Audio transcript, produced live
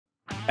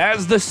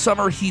As the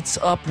summer heats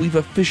up, we've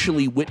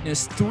officially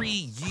witnessed 3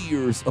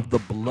 years of the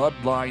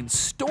Bloodline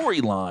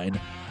storyline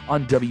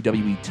on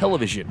WWE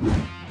television.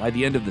 By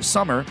the end of the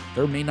summer,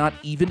 there may not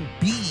even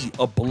be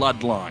a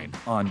Bloodline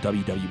on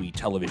WWE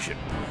television.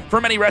 For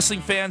many wrestling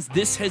fans,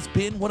 this has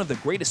been one of the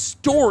greatest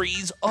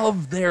stories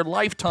of their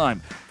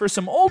lifetime. For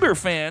some older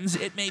fans,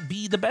 it may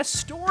be the best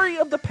story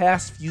of the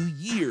past few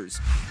years.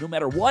 No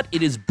matter what,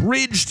 it has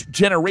bridged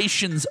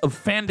generations of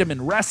fandom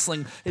in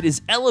wrestling, it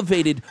has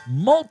elevated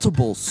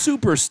multiple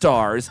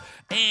superstars,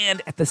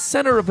 and at the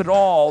center of it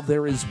all,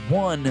 there is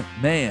one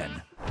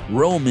man: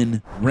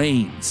 Roman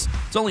Reigns.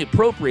 It's only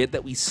appropriate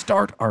that we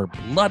start our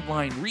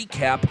Bloodline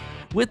recap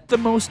with the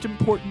most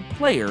important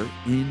player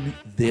in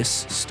this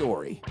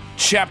story.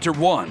 Chapter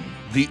 1,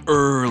 the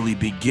early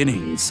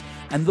beginnings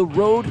and the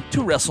road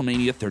to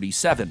WrestleMania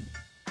 37.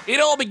 It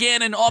all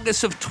began in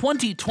August of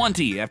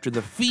 2020 after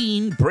The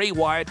Fiend Bray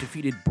Wyatt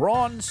defeated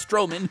Braun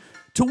Strowman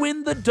to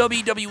win the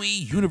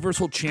WWE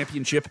Universal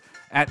Championship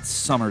at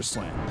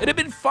SummerSlam. It had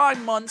been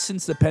 5 months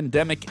since the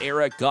pandemic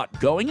era got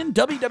going, and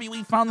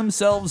WWE found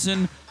themselves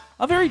in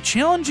a very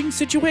challenging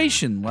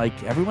situation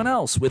like everyone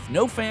else, with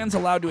no fans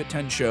allowed to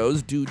attend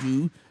shows due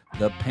to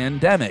the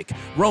pandemic.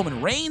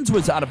 Roman Reigns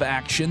was out of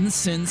action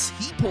since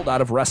he pulled out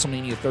of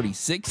WrestleMania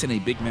 36 in a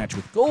big match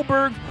with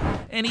Goldberg,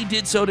 and he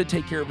did so to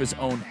take care of his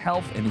own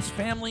health and his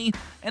family,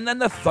 and then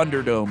the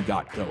Thunderdome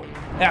got going.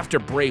 After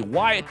Bray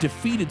Wyatt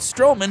defeated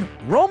Strowman,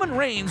 Roman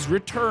Reigns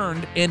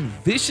returned and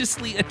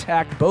viciously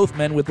attacked both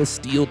men with a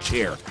steel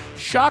chair,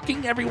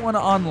 shocking everyone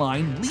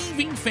online,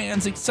 leaving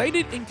fans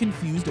excited and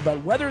confused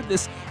about whether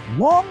this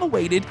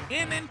long-awaited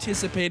and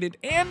anticipated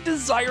and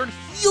desired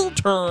heel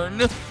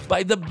turn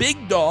by the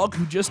big dog,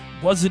 who just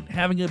wasn't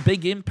having a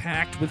big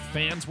impact with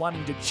fans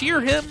wanting to cheer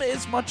him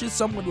as much as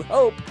some would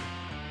hope,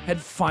 had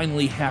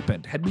finally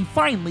happened. Had we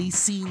finally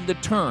seen the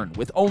turn?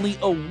 With only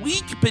a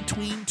week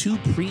between two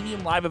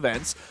premium live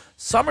events,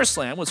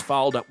 SummerSlam was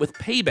followed up with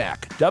Payback.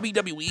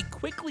 WWE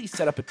quickly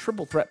set up a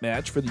triple threat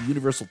match for the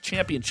Universal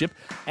Championship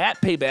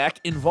at Payback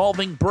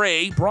involving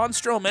Bray, Braun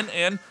Strowman,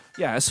 and,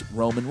 yes,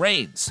 Roman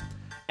Reigns.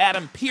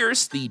 Adam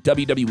Pearce, the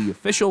WWE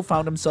official,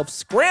 found himself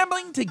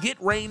scrambling to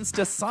get Reigns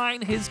to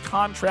sign his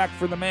contract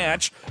for the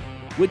match,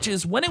 which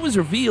is when it was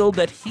revealed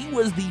that he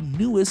was the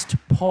newest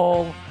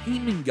Paul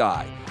Heyman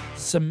guy,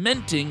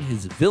 cementing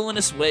his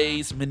villainous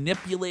ways,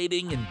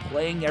 manipulating and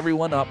playing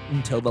everyone up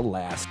until the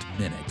last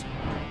minute.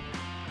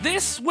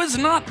 This was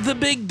not the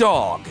big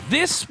dog.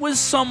 This was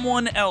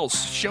someone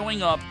else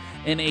showing up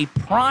in a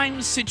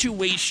prime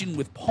situation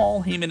with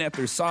Paul Heyman at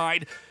their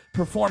side,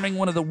 performing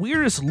one of the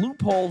weirdest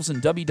loopholes in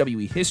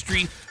WWE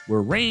history,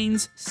 where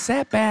Reigns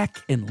sat back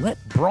and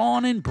let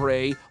Braun and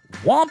Bray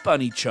whomp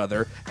on each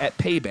other at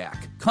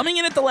Payback, coming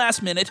in at the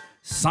last minute,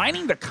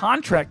 signing the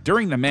contract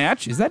during the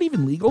match, is that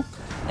even legal?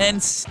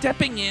 And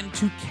stepping in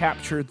to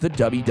capture the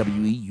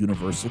WWE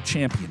Universal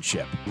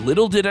Championship.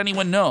 Little did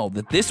anyone know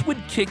that this would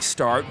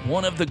kickstart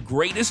one of the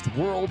greatest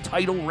world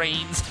title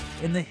reigns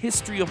in the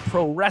history of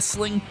pro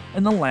wrestling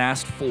in the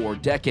last 4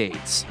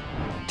 decades.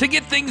 To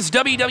get things,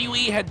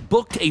 WWE had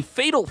booked a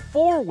fatal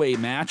 4-way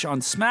match on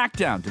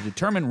SmackDown to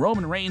determine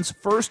Roman Reigns'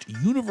 first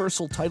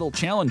Universal title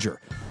challenger.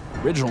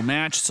 The original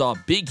match saw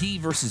Big E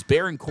versus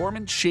Baron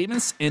Corbin,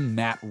 Sheamus, and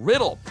Matt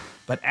Riddle.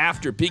 But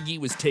after Big E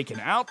was taken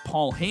out,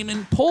 Paul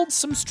Heyman pulled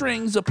some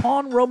strings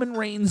upon Roman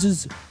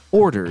Reigns'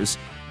 orders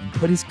and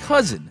put his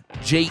cousin,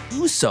 Jey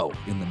Uso,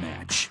 in the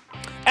match.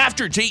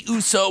 After Jey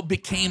Uso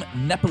became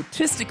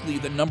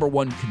nepotistically the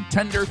 #1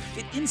 contender,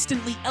 it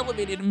instantly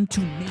elevated him to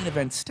main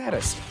event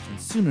status, and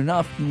soon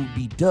enough he would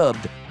be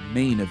dubbed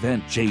Main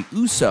Event Jey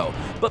Uso.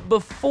 But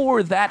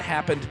before that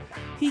happened,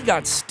 he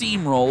got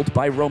steamrolled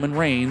by Roman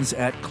Reigns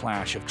at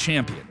Clash of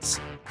Champions.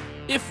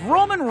 If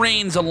Roman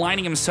Reigns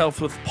aligning himself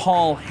with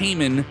Paul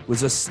Heyman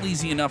was a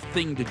sleazy enough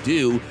thing to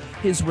do,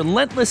 his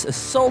relentless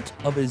assault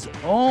of his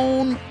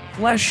own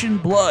flesh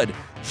and blood,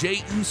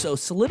 Jey Uso,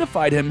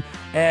 solidified him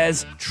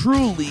as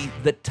truly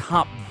the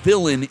top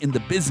villain in the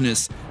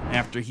business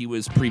after he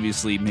was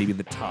previously maybe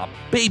the top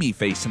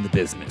babyface in the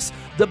business.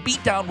 The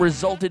beatdown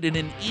resulted in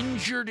an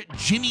injured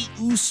Jimmy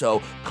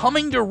Uso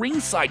coming to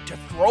ringside to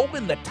throw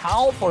in the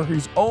towel for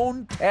his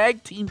own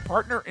tag team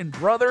partner and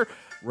brother,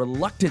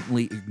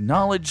 reluctantly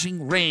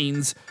acknowledging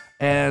Reigns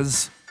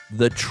as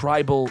the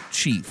tribal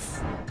chief.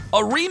 A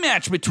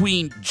rematch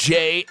between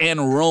Jey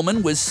and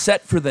Roman was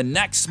set for the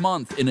next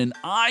month in an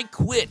I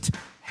Quit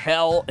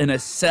Hell in a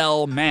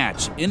Cell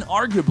match,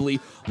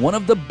 inarguably one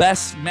of the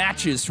best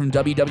matches from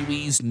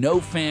WWE's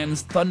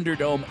no-fans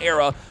Thunderdome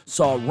era,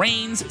 saw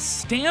Reigns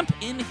stamp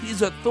in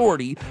his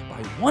authority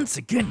by once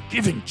again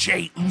giving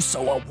Jey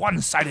Uso a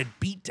one-sided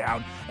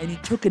beatdown, and he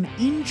took an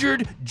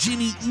injured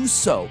Jimmy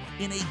Uso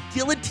in a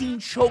guillotine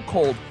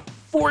chokehold,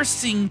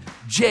 forcing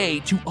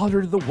Jey to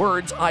utter the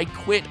words, I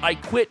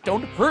quit,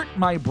 don't hurt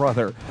my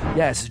brother."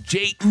 Yes,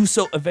 Jey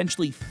Uso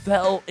eventually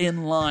fell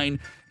in line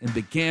and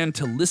began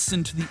to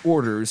listen to the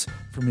orders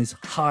from his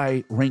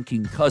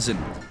high-ranking cousin,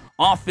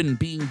 often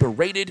being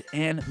berated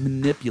and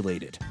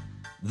manipulated.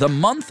 The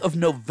month of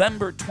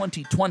November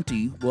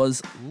 2020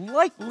 was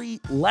slightly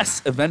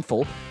less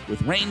eventful,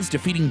 with Reigns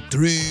defeating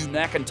Drew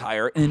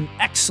McIntyre in an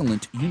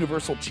excellent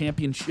Universal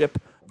Championship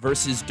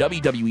versus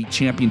WWE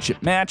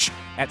Championship match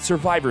at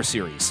Survivor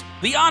Series.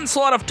 The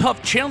onslaught of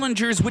tough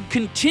challengers would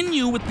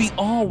continue with the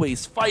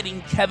always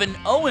fighting Kevin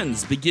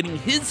Owens beginning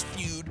his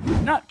feud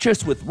not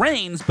just with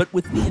Reigns, but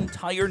with the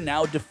entire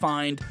now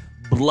defined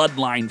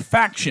Bloodline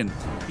faction.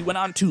 He went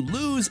on to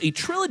lose a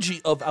trilogy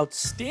of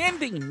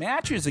outstanding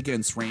matches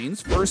against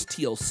Reigns, first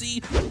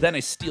TLC, then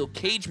a steel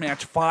cage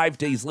match 5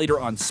 days later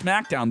on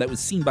SmackDown that was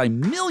seen by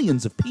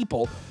millions of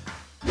people,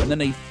 and then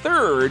a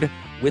third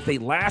with a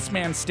last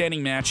man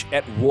standing match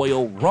at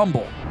Royal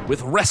Rumble.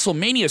 With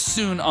WrestleMania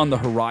soon on the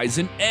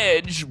horizon,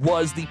 Edge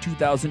was the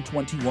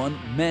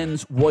 2021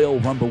 Men's Royal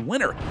Rumble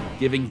winner,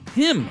 giving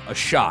him a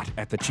shot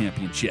at the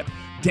championship.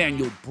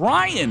 Daniel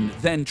Bryan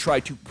then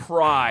tried to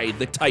pry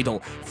the title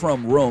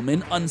from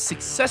Roman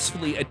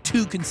unsuccessfully at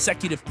 2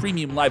 consecutive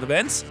premium live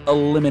events,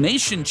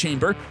 Elimination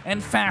Chamber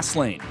and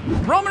Fastlane.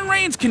 Roman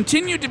Reigns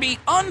continued to be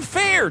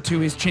unfair to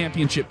his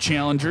championship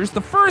challengers.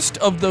 The first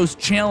of those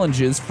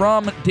challenges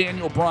from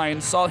Daniel Bryan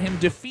saw him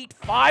defeat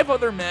 5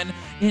 other men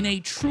in a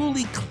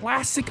truly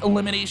classic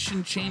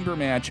Elimination Chamber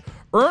match,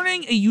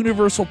 earning a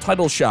Universal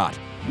title shot.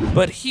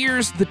 But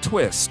here's the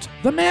twist.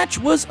 The match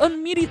was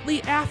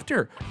immediately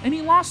after, and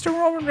he lost to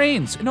Roman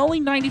Reigns in only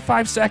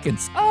 95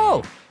 seconds.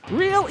 Oh,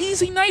 real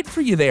easy night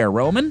for you there,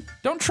 Roman.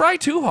 Don't try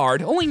too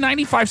hard. Only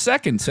 95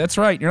 seconds. That's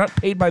right, you're not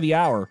paid by the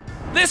hour.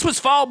 This was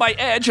followed by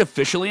Edge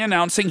officially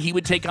announcing he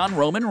would take on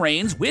Roman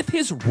Reigns with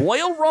his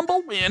Royal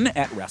Rumble win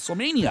at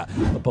WrestleMania.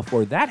 But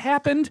before that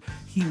happened,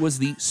 he was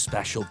the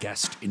special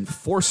guest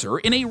enforcer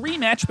in a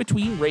rematch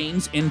between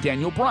Reigns and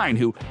Daniel Bryan,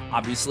 who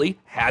obviously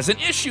has an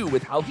issue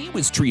with how he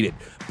was treated.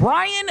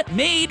 Bryan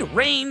made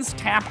Reigns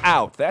tap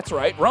out. That's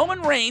right,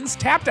 Roman Reigns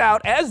tapped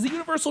out as the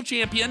Universal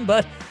Champion,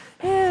 but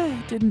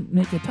didn't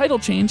make a title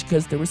change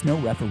because there was no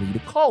referee to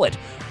call it.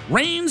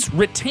 Reigns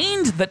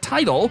retained the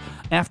title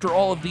after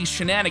all of these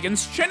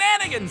shenanigans,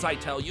 I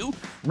tell you.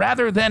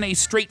 Rather than a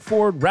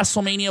straightforward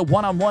WrestleMania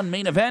one-on-one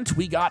main event,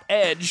 we got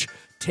Edge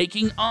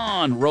taking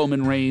on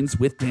Roman Reigns,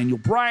 with Daniel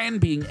Bryan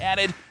being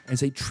added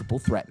as a triple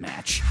threat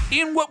match.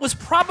 In what was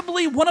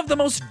probably one of the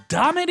most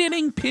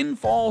dominating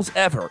pinfalls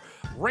ever,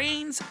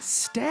 Reigns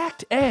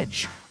stacked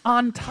Edge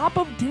on top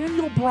of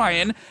Daniel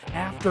Bryan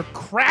after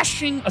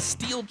crashing a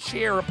steel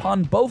chair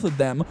upon both of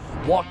them,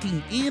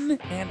 walking in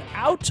and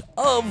out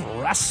of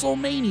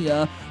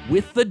WrestleMania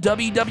with the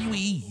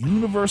WWE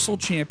Universal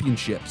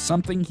Championship,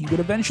 something he would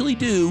eventually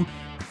do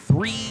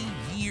 3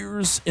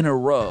 years in a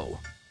row.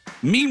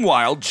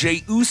 Meanwhile,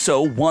 Jey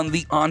Uso won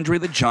the Andre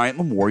the Giant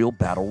Memorial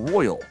Battle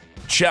Royal.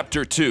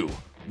 Chapter 2.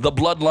 The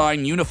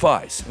Bloodline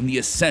unifies and the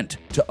ascent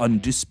to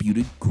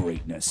undisputed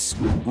greatness.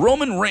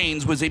 Roman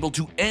Reigns was able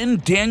to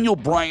end Daniel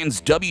Bryan's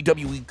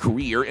WWE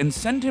career and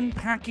send him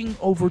packing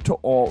over to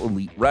All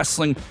Elite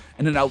Wrestling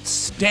in an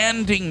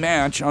outstanding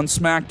match on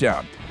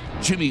SmackDown.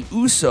 Jimmy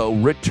Uso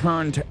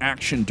returned to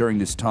action during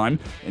this time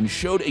and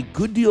showed a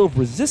good deal of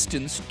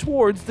resistance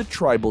towards the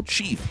tribal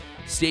chief,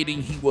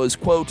 stating he was,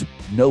 quote,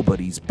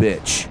 nobody's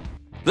bitch.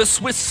 The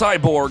Swiss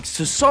cyborg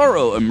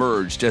Cesaro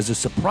emerged as a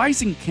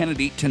surprising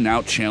candidate to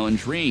now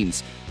challenge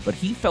Reigns, but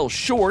he fell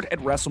short at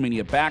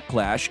WrestleMania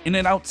Backlash in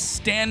an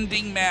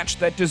outstanding match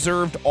that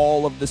deserved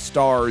all of the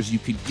stars you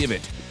could give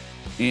it.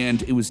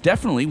 And it was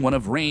definitely one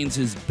of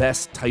Reigns'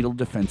 best title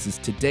defenses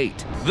to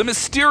date. The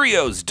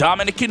Mysterios,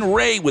 Dominic and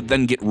Rey, would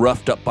then get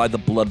roughed up by the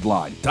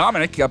Bloodline.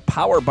 Dominic got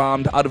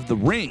powerbombed out of the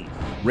ring.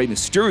 Rey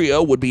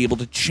Mysterio would be able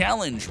to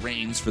challenge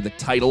Reigns for the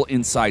title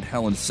inside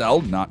Hell in a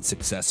Cell, not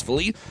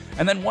successfully.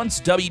 And then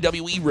once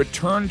WWE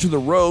returned to the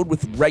road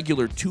with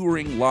regular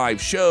touring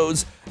live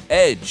shows,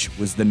 Edge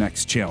was the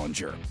next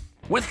challenger.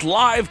 With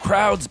live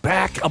crowds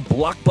back, a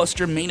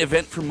blockbuster main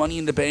event for Money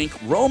in the Bank,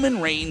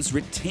 Roman Reigns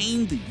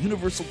retained the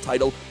Universal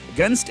title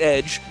against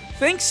Edge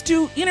thanks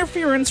to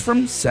interference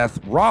from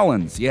Seth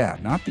Rollins. Yeah,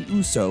 not the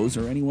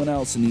Usos or anyone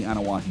else in the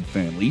Anawahi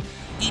family.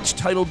 Each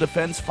title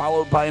defense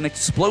followed by an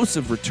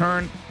explosive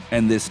return,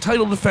 and this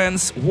title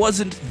defense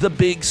wasn't the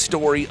big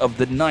story of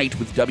the night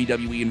with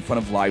WWE in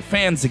front of live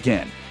fans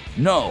again.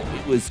 No,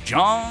 it was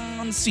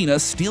John Cena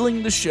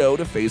stealing the show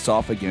to face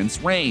off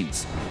against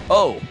Reigns.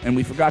 Oh, and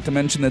we forgot to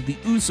mention that the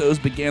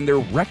Usos began their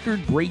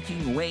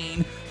record-breaking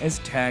reign as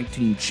tag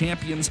team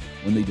champions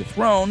when they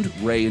dethroned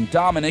Rey and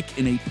Dominic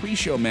in a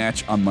pre-show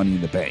match on Money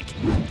in the Bank.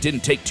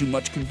 Didn't take too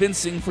much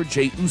convincing for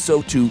Jey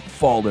Uso to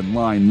fall in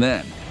line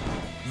then.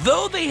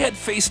 Though they had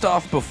faced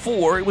off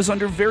before, it was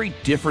under very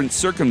different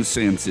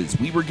circumstances.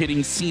 We were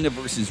getting Cena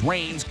versus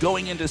Reigns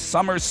going into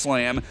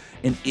SummerSlam,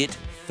 and it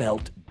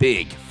felt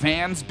big.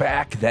 Fans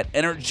back, that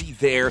energy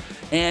there,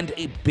 and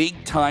a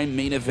big-time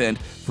main event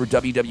for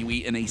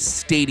WWE in a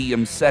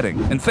stadium setting.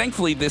 And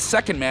thankfully, this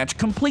second match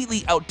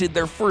completely outdid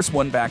their first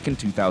one back in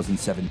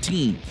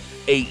 2017.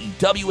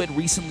 AEW had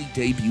recently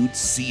debuted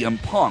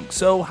CM Punk,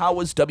 so how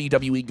was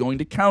WWE going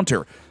to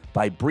counter?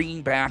 By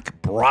bringing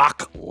back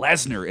Brock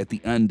Lesnar at the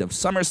end of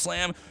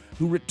SummerSlam,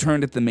 who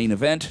returned at the main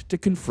event to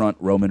confront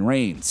Roman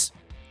Reigns.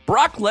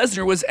 Brock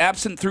Lesnar was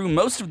absent through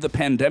most of the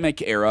pandemic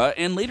era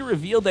and later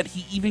revealed that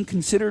he even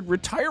considered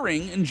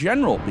retiring in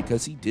general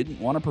because he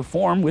didn't want to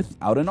perform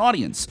without an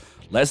audience.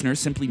 Lesnar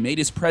simply made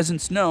his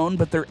presence known,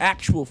 but their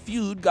actual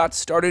feud got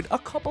started a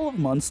couple of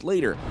months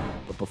later.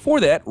 But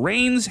before that,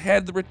 Reigns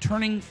had the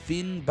returning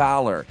Finn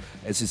Balor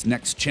as his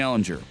next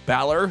challenger.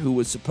 Balor, who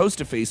was supposed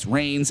to face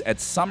Reigns at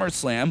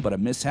SummerSlam, but a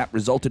mishap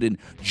resulted in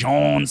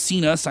John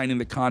Cena signing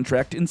the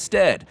contract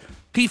instead.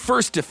 He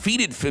first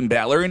defeated Finn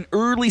Balor in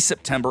early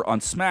September on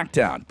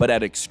SmackDown, but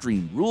at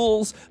Extreme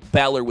Rules,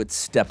 Balor would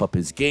step up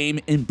his game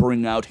and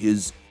bring out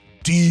his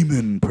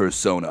Demon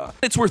persona.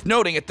 It's worth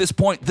noting at this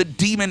point, the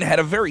Demon had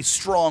a very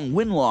strong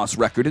win-loss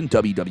record in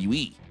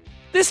WWE.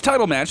 This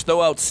title match,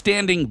 though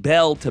outstanding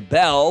bell to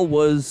bell,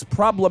 was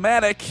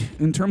problematic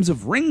in terms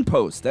of ring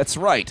post. That's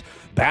right,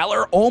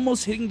 Balor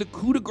almost hitting the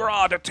coup de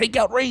grace to take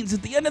out Reigns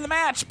at the end of the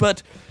match,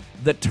 but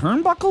the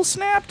turnbuckle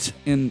snapped,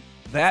 and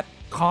that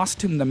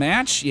cost him the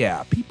match.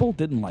 Yeah, people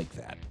didn't like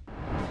that.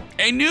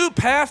 A new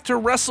path to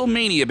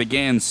WrestleMania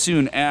began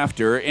soon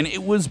after, and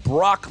it was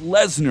Brock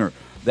Lesnar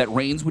that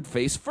Reigns would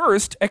face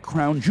first at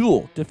Crown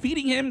Jewel,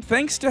 defeating him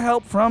thanks to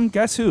help from,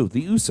 guess who,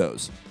 the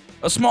Usos.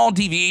 A small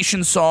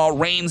deviation saw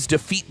Reigns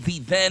defeat the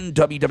then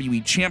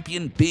WWE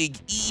Champion Big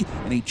E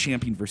in a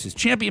champion versus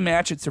champion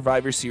match at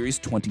Survivor Series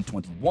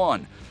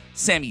 2021.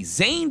 Sami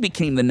Zayn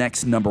became the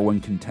next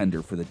 #1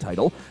 contender for the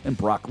title, and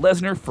Brock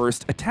Lesnar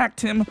first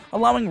attacked him,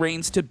 allowing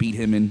Reigns to beat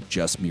him in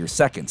just mere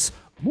seconds.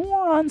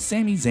 More on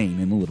Sami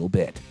Zayn in a little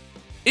bit.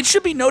 It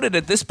should be noted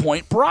at this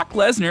point, Brock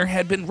Lesnar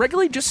had been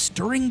regularly just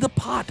stirring the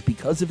pot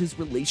because of his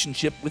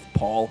relationship with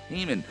Paul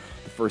Heyman.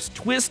 The first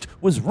twist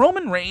was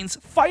Roman Reigns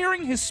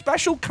firing his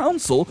special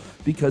counsel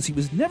because he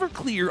was never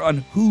clear on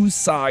whose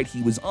side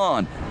he was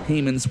on.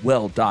 Heyman's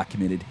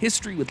well-documented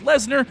history with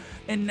Lesnar,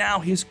 and now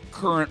his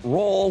current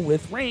role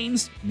with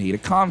Reigns made a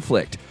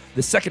conflict.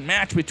 The second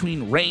match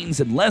between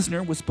Reigns and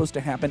Lesnar was supposed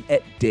to happen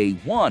at day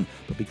 1,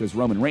 but because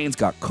Roman Reigns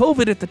got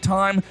COVID at the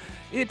time,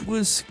 it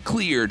was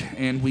cleared,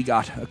 and we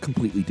got a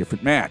completely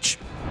different match.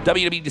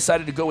 WWE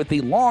decided to go with the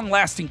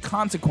long-lasting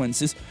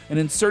consequences and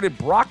inserted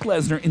Brock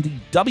Lesnar in the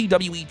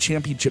WWE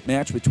Championship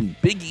match between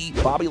Big E,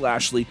 Bobby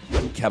Lashley,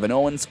 and Kevin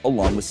Owens,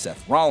 along with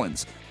Seth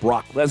Rollins.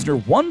 Brock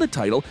Lesnar won the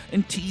title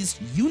and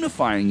teased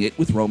unifying it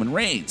with Roman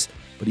Reigns.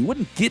 But he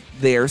wouldn't get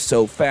there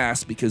so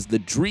fast because the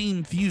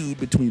dream feud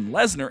between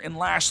Lesnar and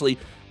Lashley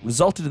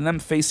resulted in them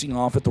facing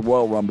off at the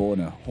Royal Rumble in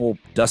a whole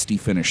dusty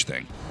finish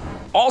thing.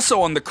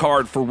 Also on the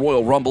card for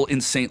Royal Rumble in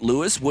St.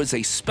 Louis was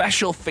a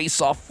special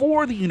face-off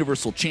for the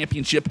Universal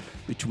Championship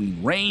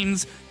between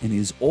Reigns and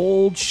his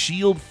old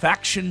Shield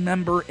faction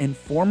member and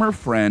former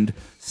friend,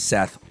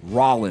 Seth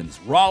Rollins.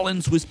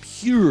 Rollins was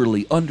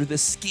purely under the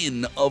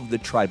skin of the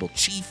Tribal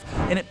Chief,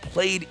 and it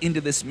played into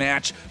this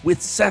match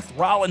with Seth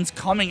Rollins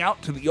coming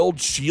out to the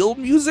old Shield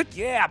music.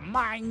 Yeah,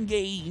 mind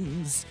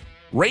games.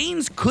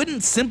 Reigns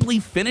couldn't simply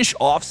finish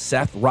off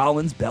Seth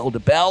Rollins bell to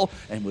bell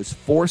and was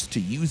forced to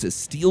use a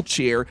steel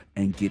chair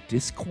and get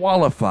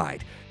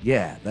disqualified.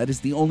 Yeah, that is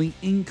the only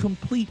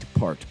incomplete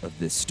part of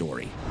this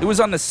story. It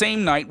was on the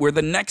same night where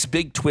the next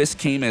big twist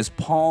came as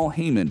Paul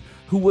Heyman,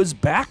 who was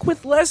back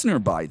with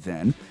Lesnar by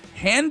then,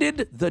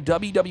 handed the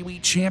WWE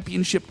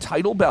Championship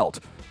title belt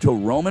to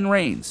Roman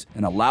Reigns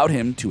and allowed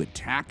him to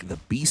attack the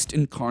Beast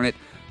Incarnate,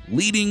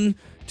 leading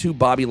to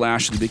Bobby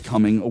Lashley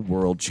becoming a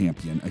world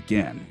champion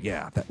again.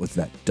 Yeah, that was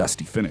that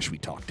dusty finish we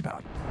talked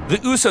about. The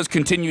Usos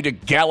continue to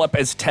gallop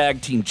as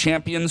tag team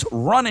champions,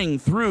 running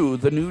through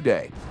the New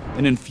Day.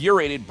 An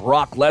infuriated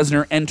Brock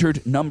Lesnar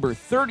entered number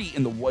 30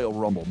 in the Royal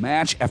Rumble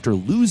match after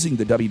losing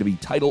the WWE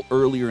title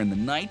earlier in the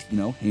night,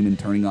 Heyman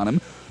turning on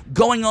him,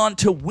 going on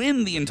to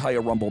win the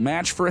entire Rumble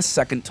match for a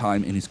second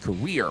time in his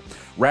career.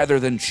 Rather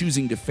than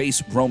choosing to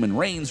face Roman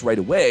Reigns right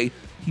away,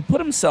 he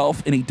put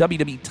himself in a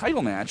WWE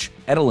title match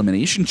at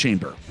Elimination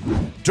Chamber.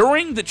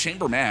 During the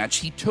Chamber match,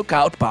 he took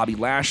out Bobby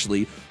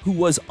Lashley, who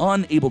was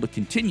unable to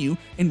continue,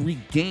 and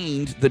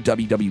regained the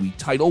WWE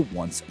title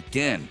once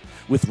again.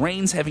 With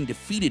Reigns having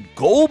defeated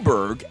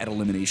Goldberg at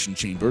Elimination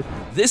Chamber,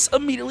 this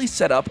immediately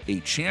set up a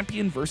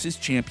champion versus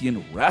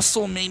champion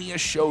WrestleMania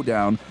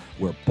showdown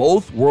where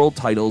both world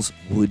titles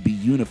would be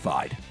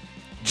unified.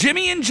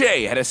 Jimmy and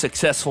Jey had a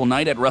successful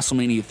night at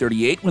WrestleMania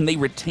 38 when they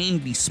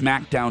retained the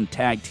SmackDown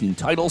Tag Team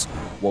titles,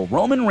 while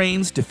Roman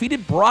Reigns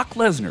defeated Brock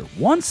Lesnar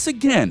once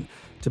again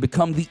to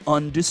become the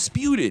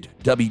undisputed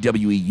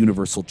WWE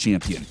Universal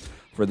Champion.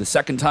 For the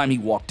second time, he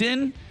walked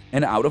in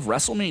and out of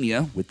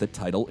WrestleMania with the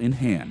title in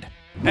hand.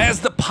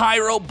 As the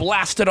pyro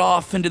blasted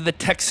off into the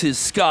Texas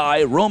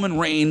sky, Roman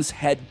Reigns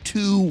had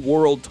 2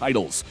 world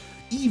titles,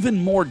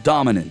 even more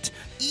dominant,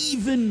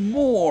 even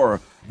more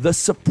the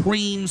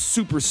supreme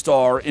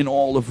superstar in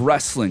all of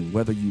wrestling.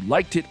 Whether you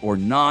liked it or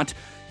not,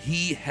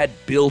 he had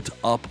built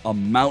up a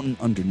mountain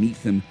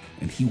underneath him,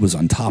 and he was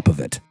on top of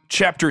it.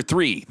 Chapter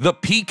 3, the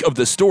peak of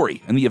the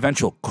story and the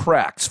eventual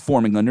cracks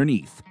forming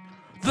underneath.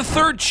 The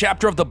third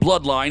chapter of the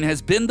Bloodline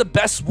has been the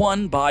best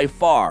one by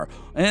far.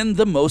 and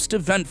the most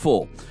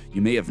eventful.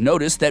 You may have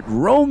noticed that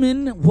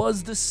Roman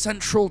was the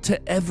central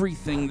to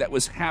everything that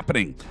was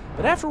happening.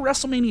 But after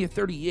WrestleMania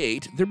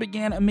 38, there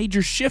began a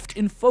major shift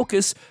in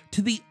focus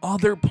to the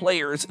other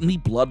players in the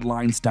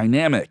Bloodline's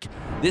dynamic.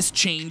 This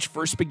change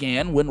first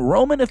began when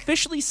Roman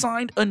officially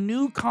signed a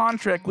new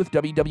contract with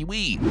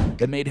WWE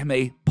that made him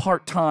a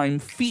part-time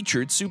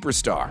featured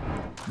superstar.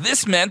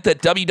 This meant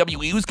that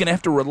WWE was going to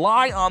have to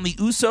rely on the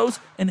Usos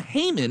and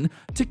Heyman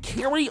to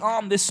carry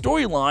on this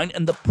storyline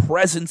and the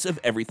presence of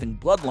everything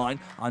Bloodline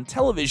on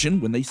television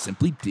when they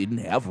simply didn't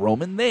have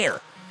Roman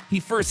there. He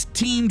first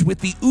teamed with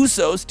the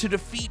Usos to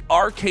defeat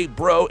RK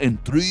Bro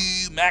and Drew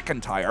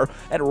McIntyre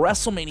at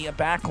WrestleMania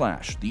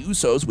Backlash. The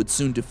Usos would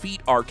soon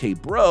defeat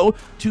RK Bro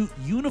to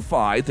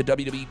unify the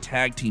WWE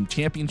Tag Team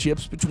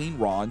Championships between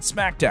Raw and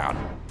SmackDown.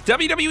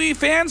 WWE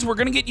fans were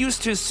going to get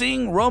used to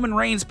seeing Roman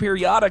Reigns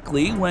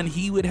periodically when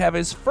he would have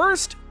his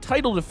first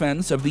title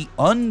defense of the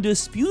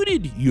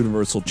undisputed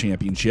Universal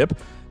Championship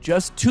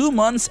just 2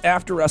 months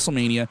after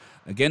WrestleMania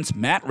against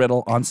Matt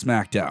Riddle on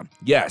SmackDown.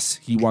 Yes,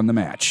 he won the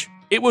match.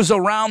 It was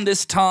around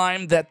this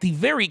time that the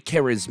very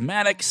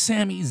charismatic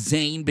Sami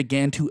Zayn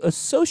began to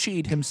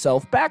associate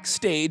himself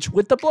backstage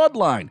with the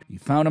Bloodline. He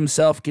found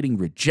himself getting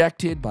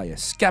rejected by a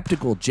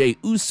skeptical Jey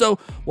Uso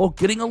while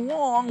getting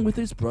along with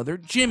his brother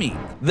Jimmy.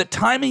 The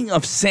timing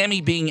of Sami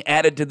being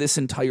added to this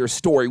entire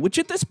story, which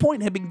at this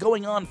point had been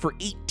going on for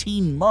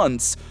 18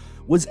 months,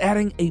 was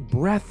adding a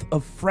breath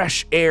of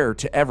fresh air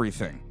to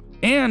everything,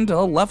 and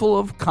a level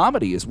of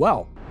comedy as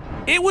well.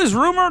 It was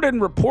rumored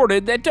and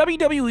reported that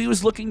WWE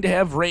was looking to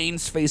have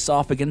Reigns face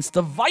off against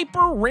the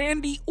Viper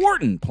Randy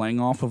Orton, playing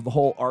off of the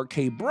whole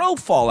RK Bro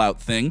fallout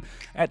thing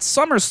at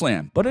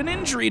SummerSlam, but an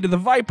injury to the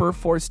Viper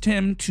forced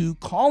him to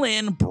call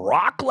in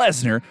Brock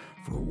Lesnar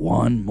for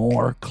one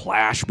more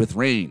clash with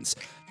Reigns.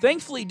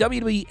 Thankfully,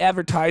 WWE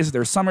advertised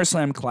their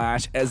SummerSlam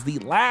clash as the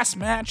last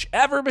match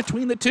ever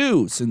between the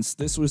two, since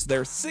this was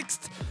their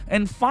 6th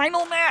and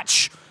final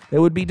match that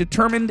would be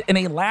determined in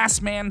a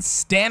last man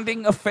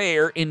standing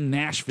affair in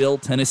Nashville,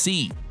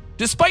 Tennessee.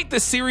 Despite the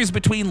series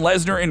between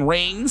Lesnar and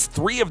Reigns,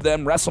 3 of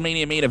them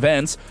WrestleMania main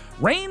events,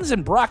 Reigns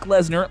and Brock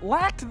Lesnar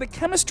lacked the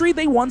chemistry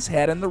they once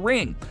had in the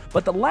ring.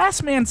 But the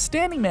last man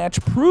standing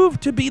match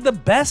proved to be the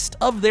best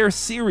of their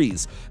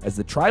series, as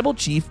the Tribal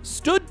Chief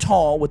stood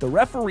tall with the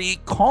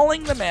referee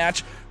calling the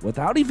match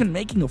without even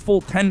making a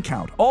full 10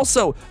 count.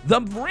 Also,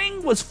 the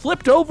ring was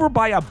flipped over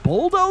by a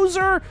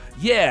bulldozer?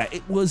 Yeah,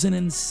 it was an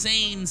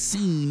insane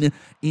scene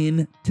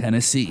in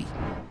Tennessee.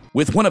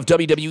 With one of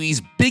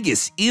WWE's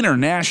biggest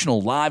international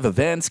live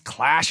events,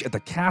 Clash at the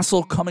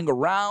Castle, coming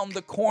around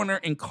the corner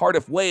in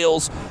Cardiff,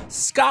 Wales,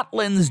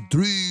 Scotland's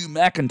Drew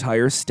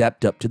McIntyre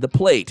stepped up to the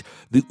plate.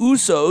 The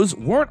Usos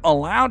weren't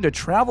allowed to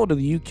travel to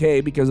the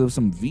UK because of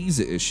some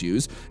visa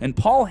issues, and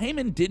Paul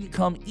Heyman didn't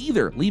come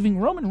either, leaving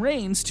Roman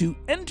Reigns to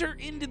enter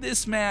into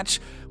this match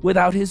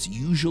without his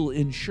usual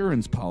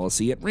insurance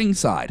policy at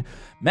ringside.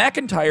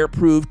 McIntyre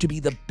proved to be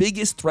the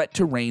biggest threat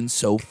to Reigns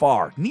so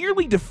far,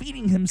 nearly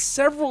defeating him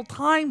several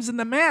times in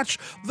the match.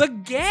 The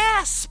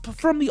gasp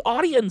from the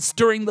audience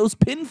during those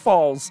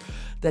pinfalls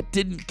that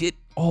didn't get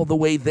all the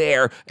way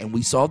there, and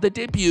we saw the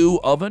debut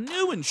of a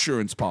new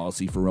insurance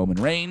policy for Roman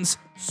Reigns,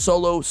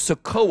 Solo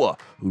Sikoa,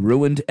 who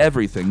ruined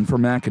everything for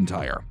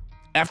McIntyre.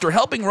 After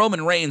helping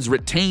Roman Reigns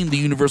retain the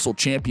Universal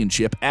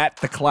Championship at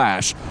the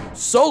Clash,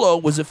 Solo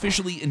was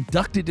officially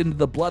inducted into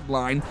the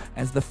Bloodline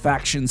as the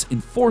faction's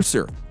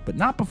enforcer, but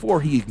not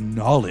before he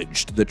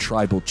acknowledged the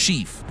Tribal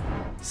Chief.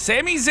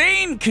 Sami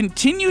Zayn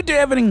continued to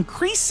have an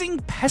increasing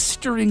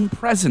pestering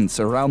presence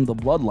around the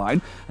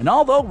Bloodline, and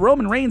although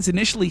Roman Reigns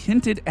initially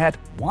hinted at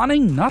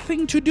wanting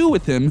nothing to do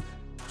with him,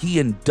 he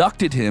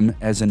inducted him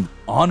as an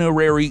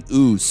honorary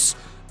Us,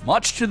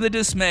 much to the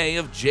dismay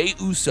of Jey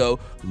Uso,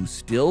 who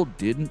still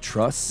didn't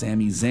trust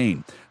Sami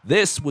Zayn.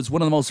 This was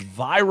one of the most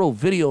viral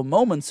video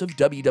moments of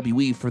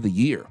WWE for the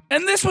year.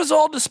 And this was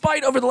all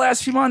despite, over the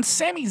last few months,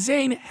 Sami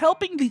Zayn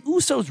helping the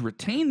Usos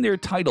retain their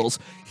titles.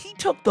 He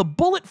took the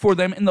bullet for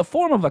them in the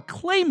form of a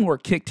Claymore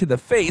kick to the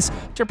face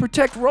to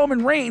protect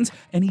Roman Reigns,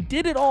 and he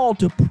did it all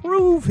to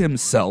prove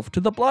himself to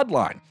the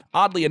Bloodline.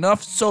 Oddly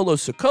enough, Solo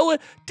Sikoa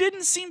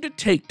didn't seem to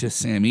take to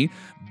Sami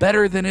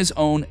better than his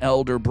own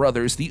elder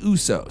brothers, the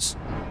Usos.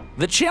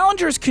 The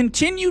challengers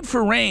continued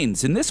for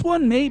Reigns, and this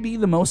one may be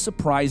the most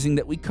surprising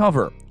that we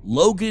cover.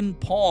 Logan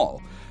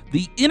Paul.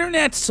 The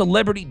internet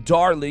celebrity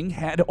darling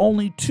had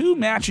only 2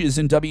 matches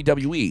in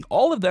WWE,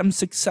 all of them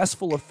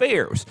successful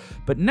affairs,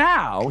 but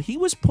now he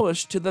was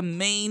pushed to the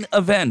main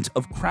event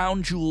of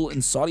Crown Jewel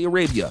in Saudi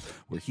Arabia,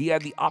 where he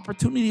had the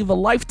opportunity of a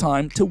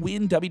lifetime to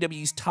win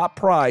WWE's top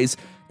prize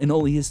in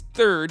only his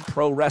 3rd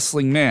pro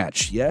wrestling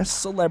match. Yes,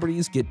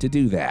 celebrities get to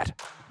do that.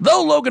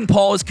 Though Logan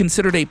Paul is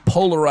considered a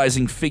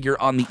polarizing figure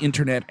on the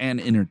internet and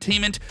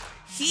entertainment,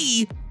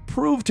 he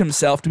proved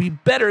himself to be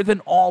better than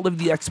all of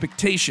the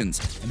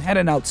expectations and had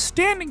an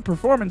outstanding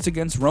performance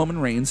against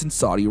Roman Reigns in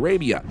Saudi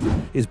Arabia.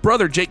 His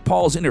brother Jake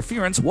Paul's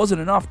interference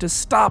wasn't enough to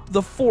stop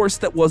the force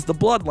that was the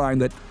Bloodline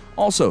that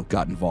also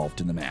got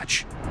involved in the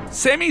match.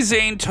 Sami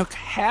Zayn took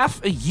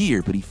half a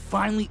year, but he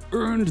finally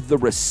earned the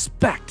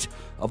respect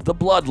of the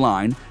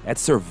Bloodline at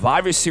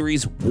Survivor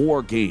Series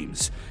War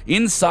Games.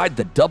 Inside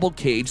the double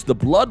cage, the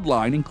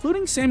Bloodline,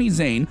 including Sami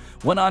Zayn,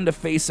 went on to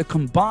face a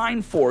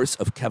combined force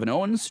of Kevin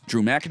Owens,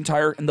 Drew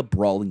McIntyre, and the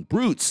Brawling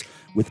Brutes,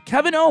 with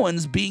Kevin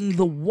Owens being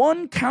the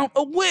 1 count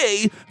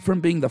away from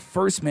being the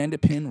first man to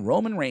pin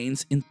Roman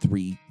Reigns in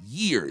 3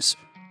 years.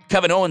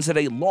 Kevin Owens had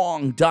a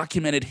long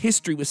documented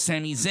history with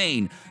Sami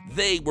Zayn.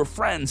 They were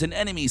friends and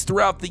enemies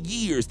throughout the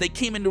years. They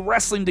came into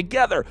wrestling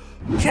together.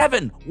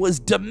 Kevin was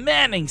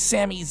demanding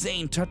Sami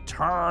Zayn to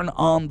turn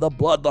on the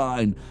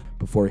Bloodline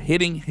before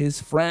hitting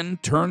his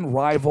friend turned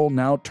rival,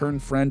 now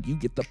turned friend. You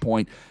get the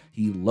point.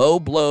 He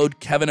low-blowed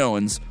Kevin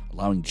Owens,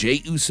 allowing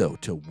Jey Uso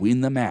to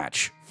win the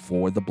match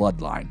for the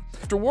Bloodline.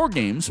 After War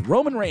Games,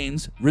 Roman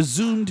Reigns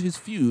resumed his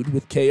feud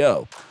with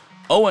KO.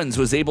 Owens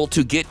was able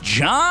to get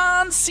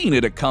John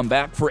Cena to come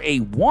back for a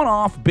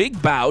one-off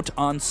big bout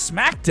on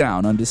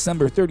SmackDown on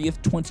December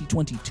 30th,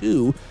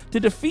 2022 to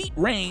defeat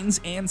Reigns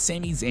and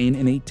Sami Zayn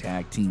in a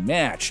tag team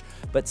match.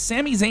 But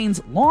Sami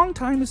Zayn's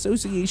longtime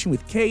association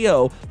with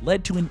KO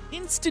led to an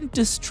instant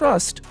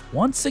distrust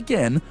once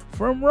again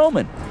from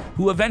Roman,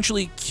 who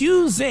eventually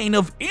accused Zayn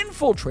of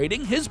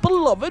infiltrating his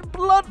beloved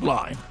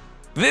Bloodline.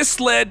 This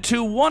led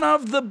to one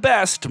of the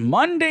best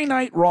Monday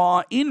Night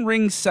Raw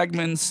in-ring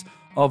segments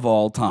of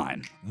all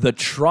time, the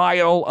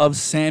trial of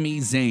Sami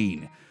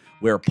Zayn,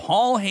 where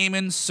Paul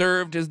Heyman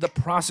served as the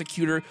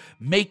prosecutor,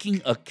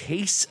 making a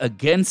case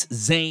against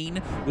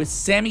Zayn, with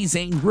Sami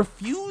Zayn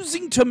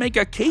refusing to make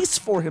a case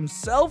for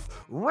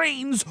himself,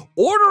 Reigns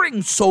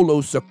ordering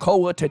Solo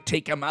Sikoa to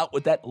take him out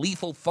with that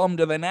lethal thumb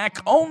to the neck,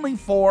 only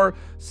for,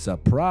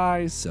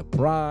 surprise,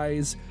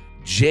 surprise,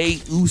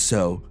 Jey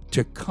Uso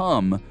to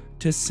come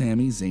to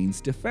Sami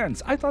Zayn's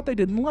defense. I thought they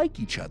didn't like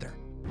each other.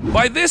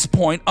 By this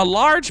point, a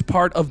large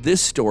part of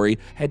this story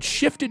had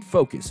shifted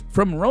focus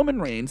from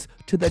Roman Reigns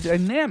to the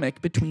dynamic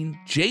between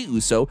Jey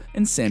Uso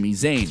and Sami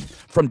Zayn.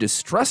 From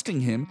distrusting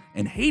him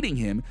and hating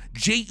him,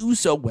 Jey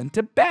Uso went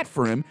to bat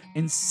for him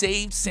and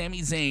saved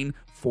Sami Zayn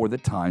for the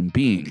time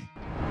being.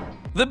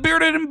 The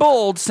bearded and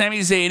bold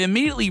Sami Zayn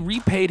immediately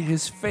repaid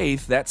his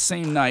faith that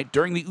same night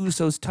during the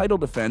Usos' title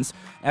defense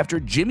after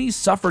Jimmy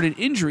suffered an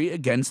injury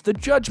against the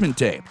Judgment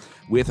Day,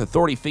 with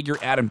authority figure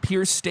Adam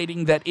Pearce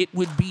stating that it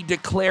would be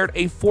declared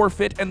a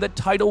forfeit and the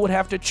title would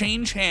have to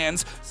change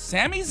hands.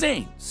 Sami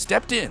Zayn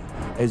stepped in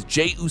as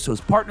Jey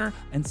Uso's partner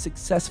and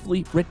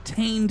successfully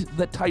retained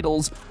the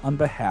titles on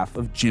behalf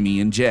of Jimmy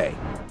and Jey.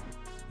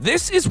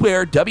 This is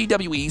where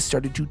WWE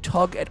started to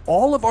tug at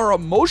all of our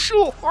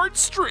emotional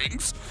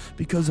heartstrings,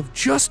 because of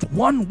just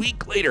 1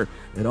 week later,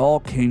 it all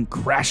came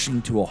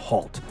crashing to a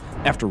halt.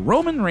 After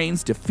Roman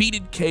Reigns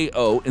defeated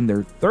KO in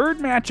their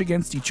third match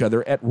against each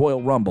other at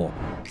Royal Rumble,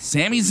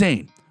 Sami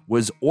Zayn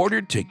was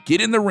ordered to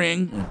get in the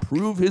ring and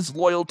prove his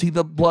loyalty to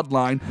the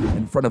Bloodline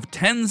in front of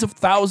tens of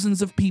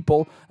thousands of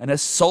people and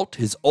assault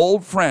his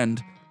old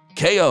friend,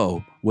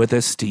 KO, with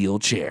a steel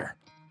chair.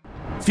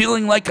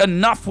 Feeling like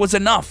enough was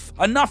enough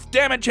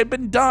damage had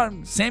been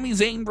done, Sami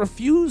Zayn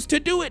refused to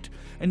do it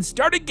and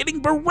started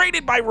getting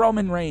berated by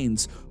Roman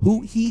Reigns,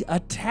 who he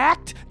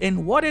attacked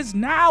in what is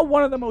now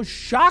one of the most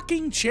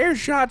shocking chair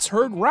shots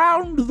heard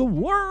round the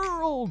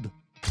world.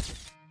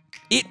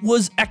 It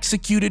was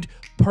executed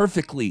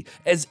perfectly,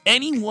 as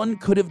anyone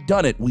could have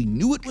done it. We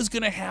knew it was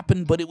going to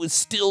happen, but it was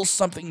still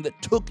something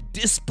that took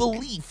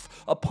disbelief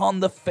upon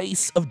the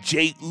face of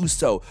Jey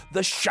Uso.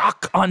 The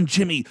shock on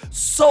Jimmy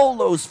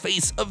Solo's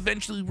face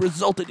eventually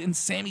resulted in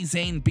Sami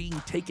Zayn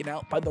being taken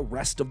out by the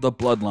rest of the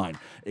Bloodline,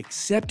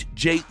 except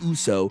Jey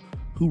Uso,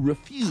 who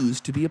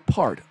refused to be a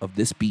part of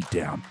this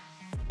beatdown.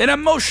 An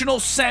emotional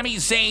Sami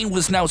Zayn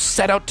was now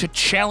set out to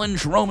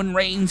challenge Roman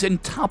Reigns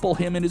and topple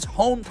him in his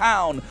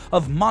hometown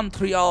of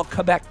Montreal,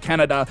 Quebec,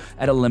 Canada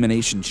at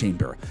Elimination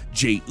Chamber.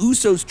 Jey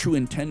Uso's true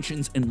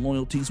intentions and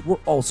loyalties were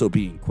also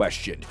being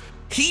questioned.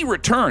 He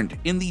returned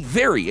in the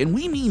very, and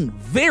we mean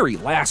very,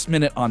 last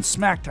minute on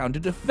SmackDown to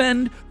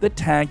defend the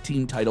tag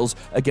team titles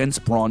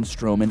against Braun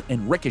Strowman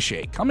and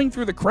Ricochet, coming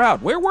through the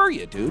crowd. Where were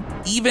you, dude?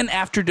 Even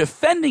after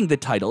defending the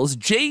titles,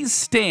 Jey's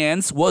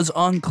stance was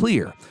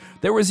unclear.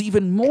 There was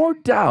even more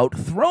doubt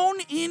thrown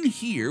in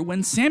here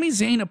when Sami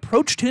Zayn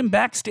approached him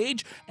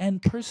backstage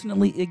and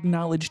personally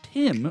acknowledged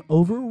him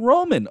over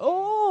Roman.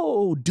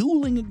 Oh,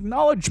 dueling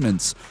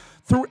acknowledgments.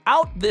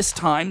 Throughout this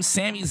time,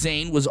 Sami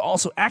Zayn was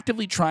also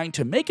actively trying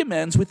to make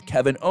amends with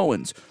Kevin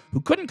Owens, who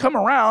couldn't come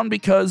around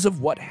because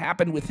of what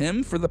happened with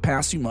him for the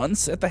past few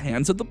months at the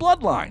hands of the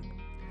Bloodline.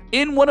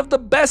 In one of the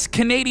best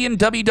Canadian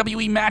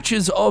WWE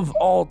matches of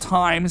all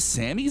time,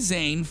 Sami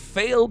Zayn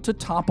failed to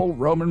topple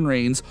Roman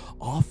Reigns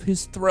off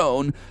his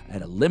throne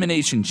at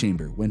Elimination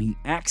Chamber when he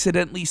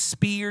accidentally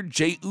speared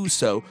Jey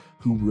Uso,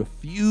 who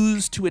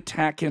refused to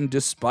attack him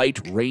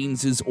despite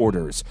Reigns'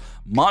 orders.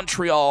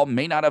 Montreal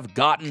may not have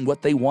gotten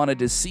what they wanted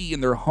to see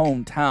in their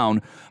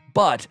hometown,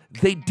 but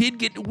they did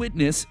get to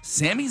witness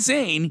Sami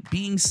Zayn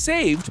being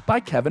saved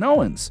by Kevin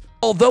Owens.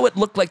 Although it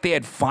looked like they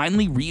had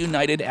finally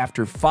reunited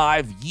after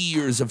 5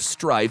 years of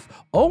strife,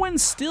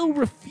 Owens still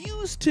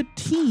refused to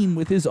team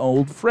with his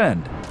old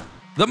friend.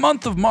 The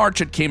month of March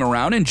had came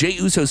around and Jey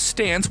Uso's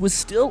stance was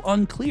still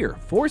unclear,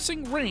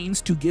 forcing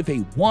Reigns to give a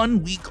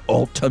 1-week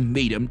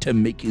ultimatum to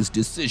make his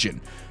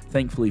decision.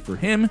 Thankfully for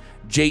him,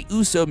 Jey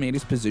Uso made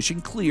his position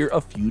clear a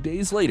few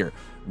days later,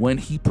 when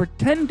he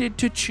pretended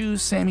to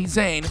choose Sami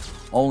Zayn,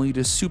 only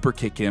to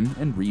superkick him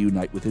and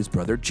reunite with his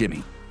brother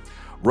Jimmy.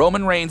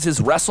 Roman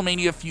Reigns'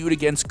 WrestleMania feud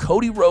against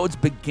Cody Rhodes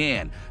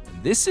began.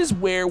 This is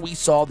where we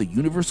saw the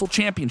Universal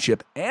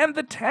Championship and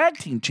the Tag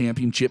Team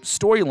Championship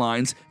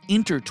storylines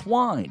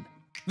intertwine.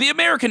 The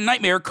American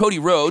Nightmare Cody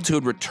Rhodes, who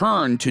had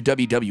returned to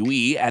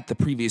WWE at the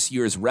previous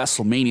year's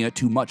WrestleMania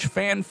to much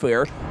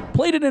fanfare,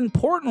 played an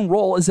important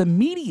role as a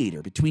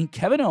mediator between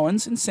Kevin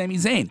Owens and Sami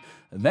Zayn,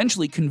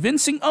 eventually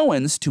convincing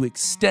Owens to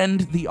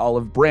extend the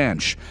olive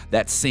branch.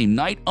 That same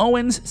night,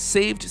 Owens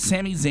saved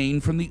Sami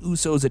Zayn from the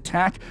Usos'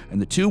 attack,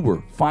 and the two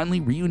were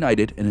finally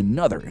reunited in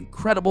another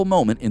incredible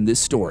moment in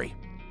this story.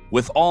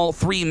 With all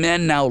three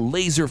men now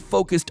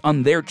laser-focused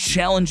on their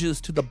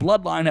challenges to the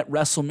Bloodline at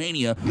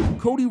WrestleMania,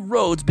 Cody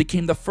Rhodes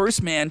became the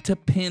first man to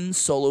pin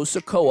Solo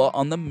Sikoa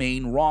on the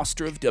main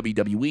roster of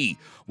WWE,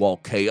 while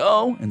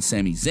KO and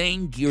Sami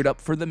Zayn geared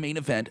up for the main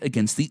event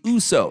against the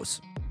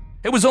Usos.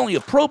 It was only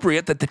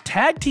appropriate that the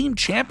Tag Team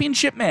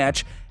Championship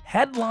match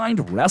headlined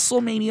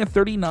WrestleMania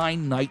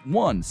 39 Night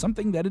 1,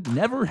 something that had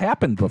never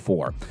happened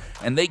before.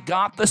 And they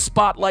got the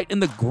spotlight in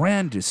the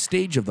grandest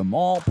stage of them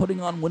all,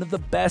 putting on one of the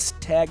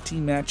best tag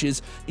team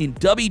matches in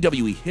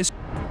WWE history.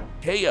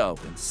 KO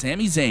and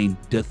Sami Zayn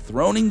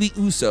dethroning the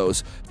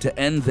Usos to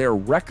end their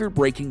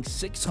record-breaking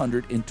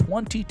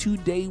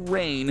 622-day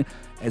reign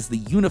as the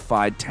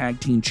unified tag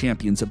team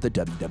champions of the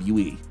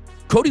WWE.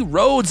 Cody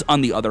Rhodes, on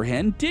the other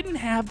hand, didn't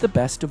have the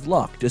best of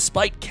luck.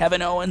 Despite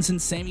Kevin Owens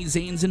and Sami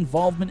Zayn's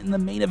involvement in the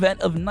main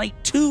event of Night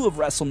 2 of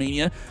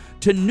WrestleMania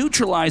to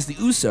neutralize the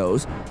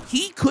Usos,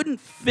 he couldn't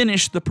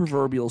finish the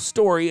proverbial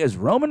story as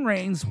Roman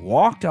Reigns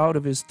walked out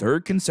of his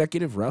third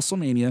consecutive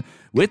WrestleMania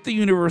with the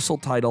Universal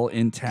title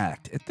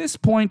intact. At this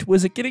point,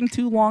 was it getting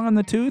too long on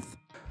the tooth?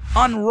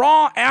 On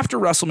Raw after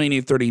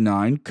WrestleMania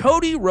 39,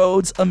 Cody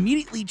Rhodes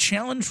immediately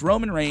challenged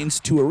Roman Reigns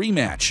to a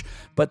rematch,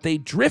 but they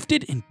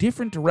drifted in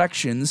different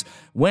directions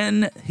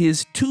when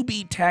his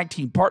to-be tag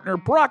team partner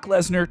Brock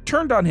Lesnar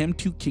turned on him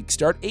to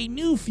kickstart a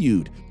new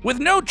feud. With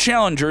no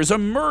challengers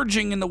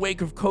emerging in the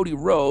wake of Cody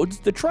Rhodes,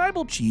 the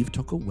Tribal Chief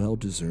took a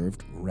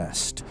well-deserved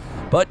rest.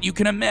 But you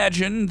can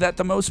imagine that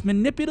the most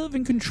manipulative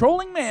and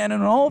controlling man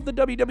in all of the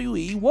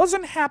WWE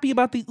wasn't happy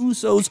about the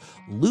Usos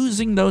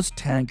losing those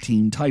tag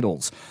team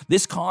titles.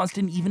 This caused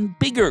an even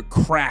bigger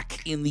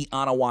crack in the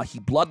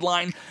Anoa'i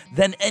bloodline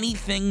than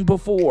anything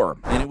before,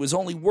 and it was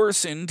only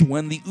worsened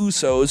when the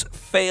Usos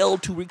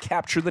failed to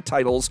recapture the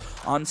titles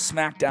on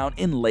SmackDown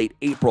in late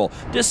April.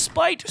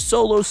 Despite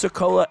Solo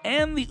Sikoa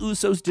and the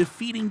Usos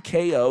defeating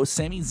KO,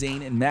 Sami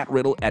Zayn, and Matt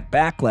Riddle at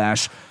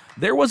Backlash,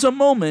 there was a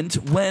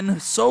moment when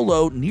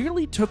Solo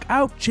nearly took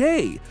out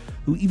Jey,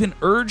 who even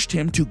urged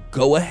him to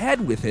go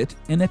ahead with it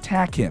and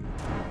attack him.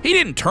 He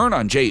didn't turn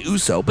on Jey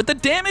Uso, but the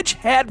damage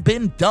had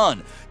been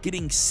done.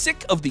 Getting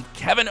sick of the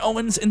Kevin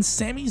Owens and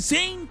Sami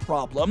Zayn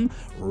problem,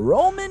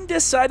 Roman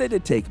decided to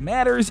take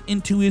matters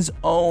into his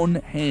own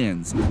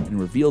hands and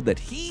revealed that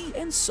he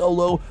and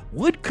Solo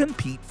would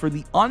compete for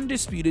the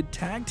undisputed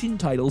tag team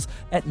titles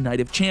at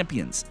Night of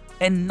Champions,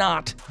 and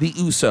not the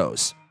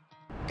Usos.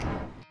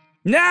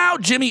 Now,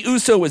 Jimmy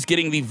Uso was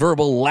getting the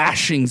verbal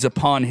lashings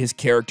upon his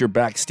character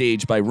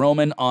backstage by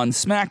Roman on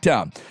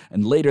SmackDown.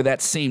 And later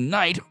that same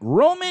night,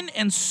 Roman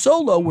and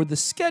Solo were the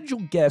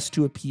scheduled guests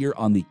to appear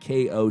on the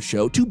KO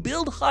show to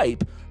build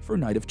hype for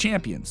Night of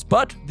Champions.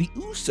 But the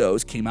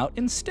Usos came out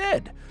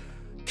instead.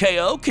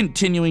 KO,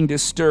 continuing to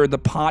stir the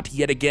pot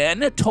yet again,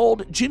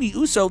 told Jimmy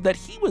Uso that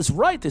he was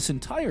right this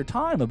entire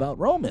time about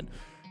Roman.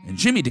 And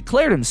Jimmy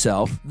declared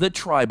himself the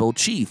Tribal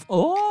Chief.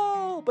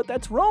 Oh, but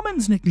that's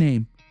Roman's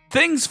nickname.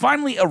 Things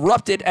finally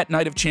erupted at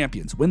Night of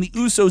Champions when the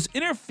Usos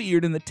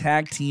interfered in the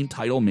tag team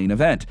title main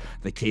event.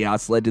 The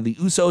chaos led to the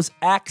Usos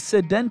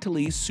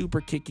accidentally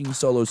superkicking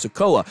Solo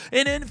Sikoa.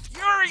 An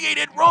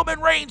infuriated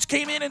Roman Reigns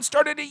came in and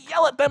started to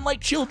yell at them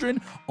like children,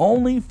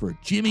 only for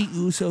Jimmy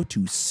Uso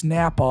to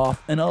snap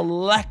off an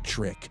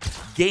electric,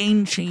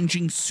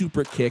 game-changing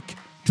superkick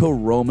to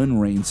Roman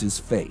Reigns'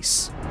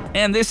 face.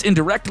 And this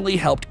indirectly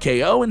helped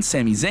KO and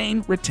Sami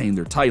Zayn retain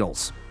their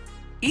titles.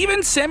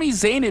 Even Sami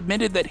Zayn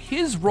admitted that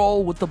his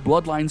role with the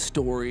Bloodline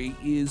story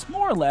is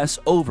more or less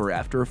over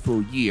after a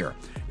full year.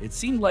 It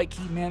seemed like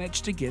he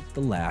managed to get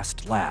the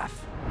last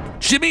laugh.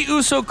 Jimmy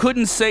Uso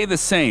couldn't say the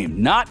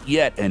same, not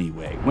yet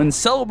anyway. When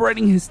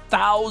celebrating his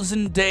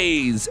 1,000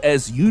 days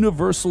as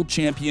Universal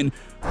Champion,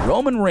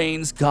 Roman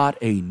Reigns got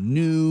a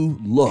new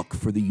look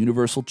for the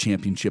Universal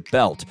Championship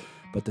belt.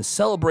 But the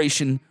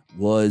celebration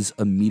was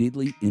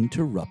immediately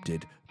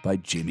interrupted by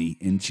Jimmy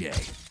and Jey.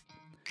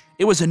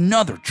 It was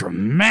another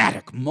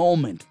dramatic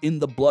moment in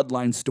the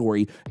Bloodline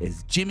story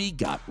as Jimmy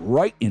got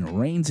right in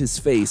Reigns'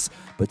 face,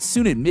 but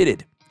soon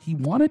admitted he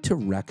wanted to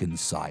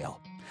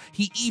reconcile.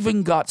 He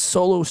even got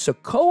Solo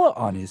Sikoa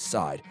on his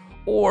side,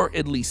 or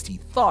at least he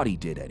thought he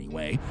did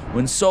anyway,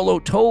 when Solo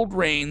told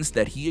Reigns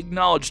that he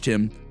acknowledged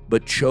him,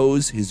 but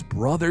chose his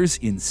brothers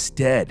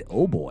instead.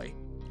 Oh boy.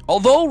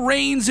 Although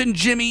Reigns and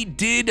Jimmy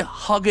did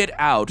hug it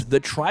out, the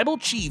tribal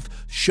chief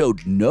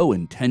showed no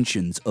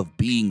intentions of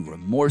being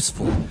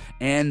remorseful,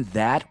 and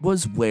that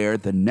was where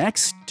the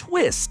next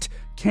twist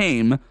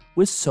came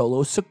with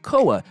Solo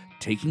Sikoa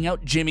taking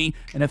out Jimmy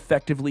and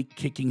effectively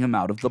kicking him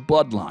out of the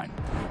bloodline.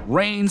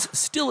 Reigns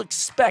still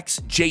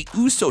expects Jey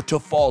Uso to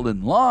fall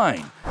in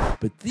line,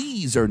 but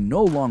these are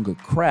no longer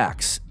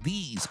cracks.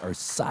 These are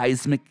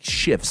seismic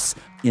shifts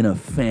in a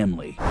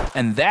family.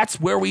 And that's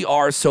where we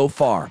are so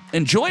far.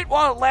 Enjoy it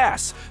while it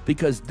lasts,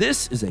 because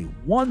this is a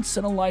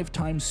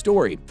once-in-a-lifetime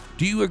story.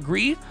 Do you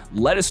agree?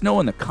 Let us know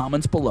in the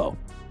comments below.